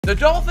The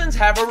Dolphins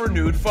have a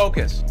renewed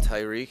focus.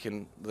 Tyreek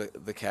and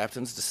the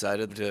captains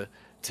decided to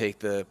take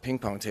the ping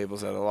pong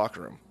tables out of the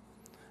locker room.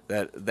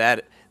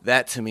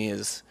 That to me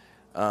is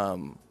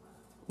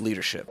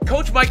leadership.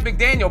 Coach Mike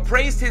McDaniel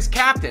praised his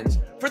captains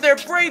for their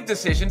brave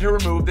decision to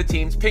remove the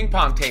team's ping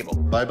pong table.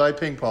 Bye-bye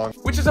ping pong.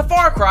 Which is a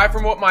far cry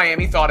from what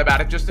Miami thought about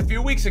it just a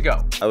few weeks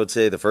ago. I would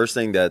say the first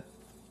thing that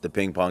the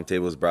ping pong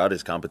table has brought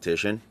is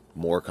competition,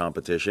 more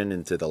competition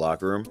into the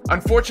locker room.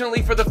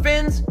 Unfortunately for the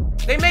Fins,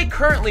 they may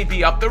currently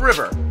be up the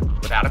river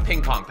without a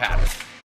ping pong paddle.